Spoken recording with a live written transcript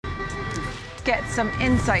Let's get some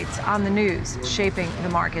insights on the news shaping the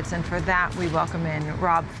markets. And for that, we welcome in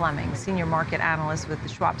Rob Fleming, Senior Market Analyst with the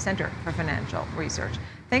Schwab Center for Financial Research.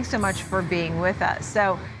 Thanks so much for being with us.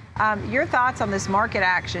 So your thoughts on this market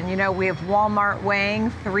action? You know, we have Walmart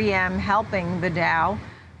weighing, 3M helping the Dow.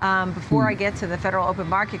 Before I get to the Federal Open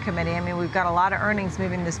Market Committee, I mean, we've got a lot of earnings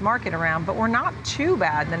moving this market around, but we're not too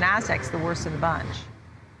bad. The Nasdaq's the worst of the bunch.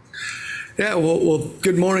 Yeah, well,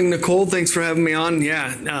 good morning, Nicole. Thanks for having me on.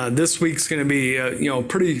 Yeah, this week's going to be,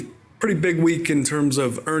 pretty big week in terms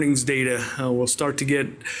of earnings data. We'll start to get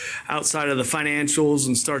outside of the financials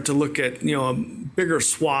and start to look at, a bigger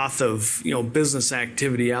swath of, business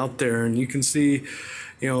activity out there. And you can see,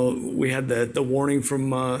 we had the warning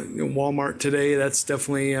from Walmart today. That's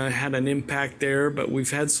definitely had an impact there. But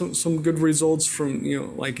we've had some good results from,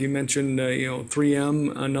 like you mentioned,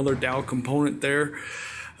 3M, another Dow component there.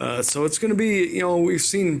 So it's going to be, we've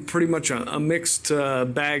seen pretty much a mixed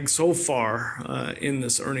bag so far in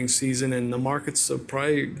this earnings season, and the markets are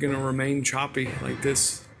probably going to remain choppy like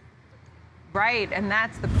this. Right, and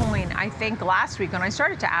that's the point. I think last week when I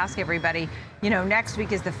started to ask everybody, next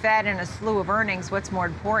week is the Fed and a slew of earnings, what's more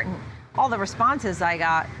important? All the responses I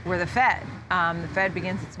got were the Fed. The Fed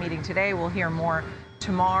begins its meeting today. We'll hear more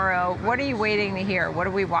tomorrow. What are you waiting to hear? What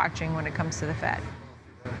are we watching when it comes to the Fed?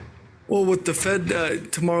 Well, with the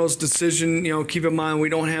Fed, tomorrow's decision, keep in mind we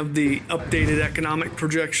don't have the updated economic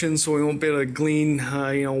projections, so we won't be able to glean,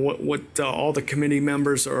 what all the committee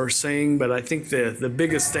members are saying. But I think the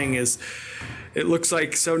biggest thing is it looks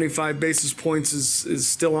like 75 basis points is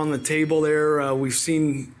still on the table there. We've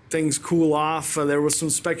seen things cool off. There was some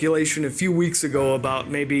speculation a few weeks ago about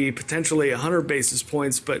maybe potentially 100 basis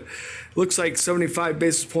points, but it looks like 75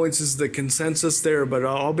 basis points is the consensus there. But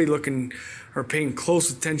I'll be looking or paying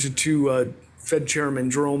close attention to Fed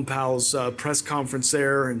Chairman Jerome Powell's press conference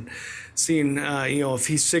there and seeing, if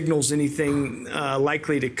he signals anything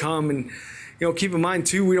likely to come. And, keep in mind,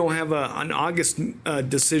 too, we don't have an August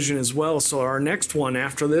decision as well. So our next one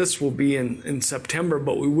after this will be in September,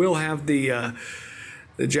 but we will have the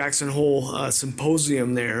Jackson Hole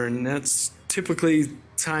symposium there. And that's typically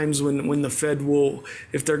times when the Fed will,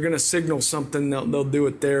 if they're going to signal something, they'll do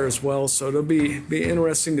it there as well. So it'll be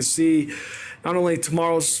interesting to see not only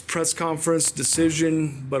tomorrow's press conference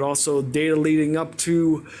decision, but also data leading up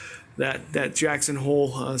to that Jackson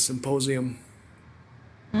Hole symposium.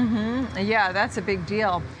 Yeah, that's a big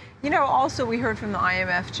deal. Also we heard from the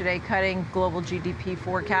IMF today cutting global GDP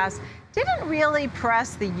forecast. Didn't really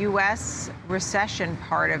press the U.S. recession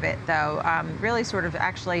part of it, though. Really sort of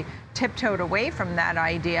actually tiptoed away from that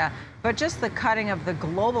idea. But just the cutting of the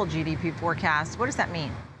global GDP forecast, what does that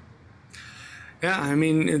mean? Yeah, I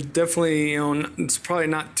mean, it definitely, it's probably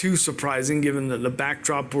not too surprising given the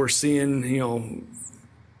backdrop we're seeing,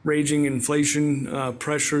 raging inflation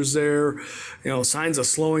pressures there, signs of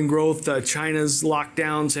slowing growth. China's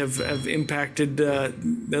lockdowns have impacted, they're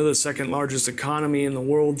the second largest economy in the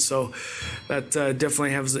world. So that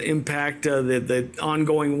definitely has an impact. The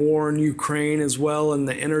ongoing war in Ukraine as well, and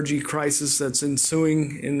the energy crisis that's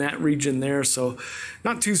ensuing in that region there. So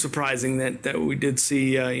not too surprising that we did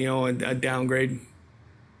see, a downgrade.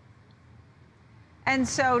 And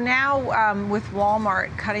so now with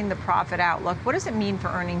Walmart cutting the profit outlook, what does it mean for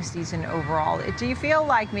earnings season overall? Do you feel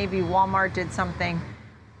like maybe Walmart did something,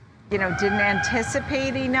 didn't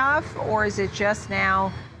anticipate enough, or is it just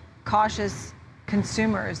now cautious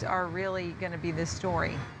consumers are really going to be the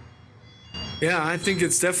story? Yeah, I think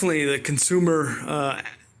it's definitely the consumer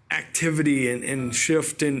activity and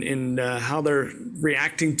shift in how they're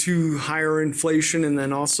reacting to higher inflation, and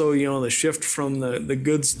then also the shift from the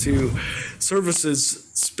goods to services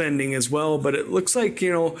spending as well. But it looks like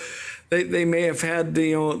they may have had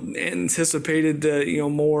anticipated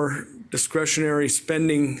more discretionary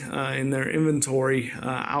spending in their inventory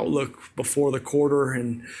outlook before the quarter,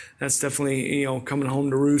 and that's definitely coming home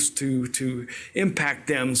to roost to impact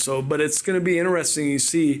them. So, but it's going to be interesting. You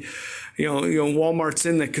see, Walmart's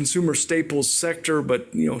in the consumer staples sector, but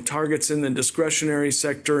Target's in the discretionary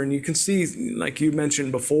sector, and you can see, like you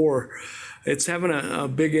mentioned before, it's having a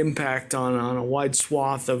big impact on a wide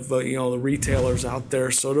swath of the retailers out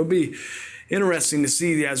there. So it'll be interesting to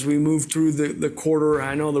see as we move through the quarter.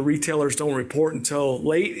 I know the retailers don't report until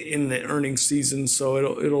late in the earnings season, so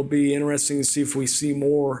it'll be interesting to see if we see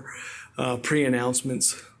more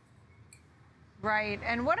pre-announcements. Right.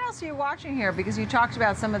 And what else are you watching here? Because you talked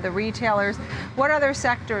about some of the retailers. What other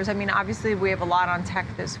sectors? I mean, obviously we have a lot on tech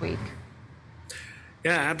this week.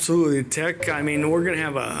 Yeah, absolutely. Tech, I mean, we're going to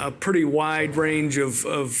have a pretty wide range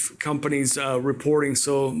of companies reporting.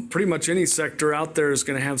 So pretty much any sector out there is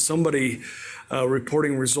going to have somebody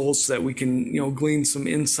reporting results that we can, glean some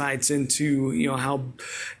insights into, how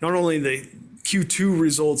not only the Q2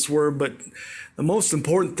 results were, but the most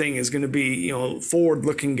important thing is going to be,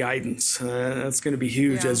 forward-looking guidance. That's going to be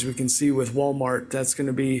huge, as we can see with Walmart. That's going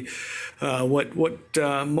to be what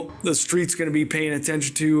the street's going to be paying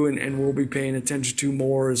attention to, and we'll be paying attention to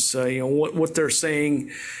more is, what they're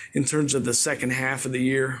saying in terms of the second half of the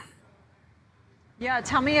year. Yeah,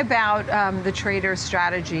 tell me about the trader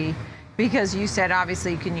strategy, because you said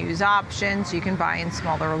obviously you can use options, you can buy in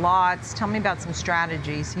smaller lots. Tell me about some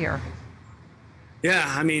strategies here.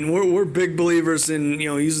 Yeah, I mean, we're big believers in,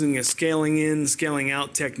 using a scaling in, scaling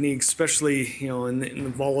out technique, especially, in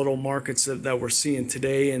the volatile markets that we're seeing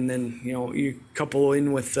today. And then, you couple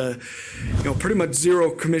in with, pretty much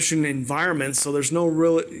zero commission environment. So there's no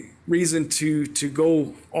real reason to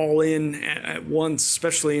go all in at once,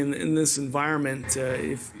 especially in this environment.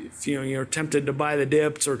 If you're tempted to buy the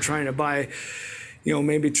dips or trying to buy,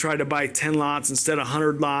 maybe try to buy 10 lots instead of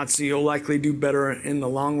 100 lots. You'll likely do better in the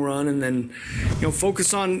long run. And then,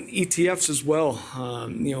 focus on ETFs as well.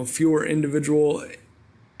 Fewer individual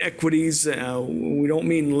equities. We don't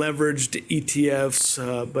mean leveraged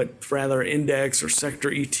ETFs, but rather index or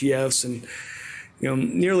sector ETFs. And,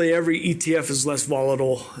 nearly every ETF is less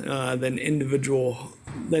volatile than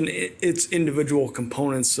its individual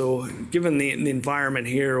components. So given the environment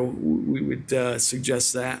here, we would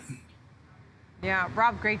suggest that. Yeah,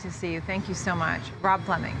 Rob, great to see you. Thank you so much. Rob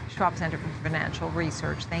Fleming, Schwab Center for Financial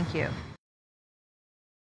Research. Thank you.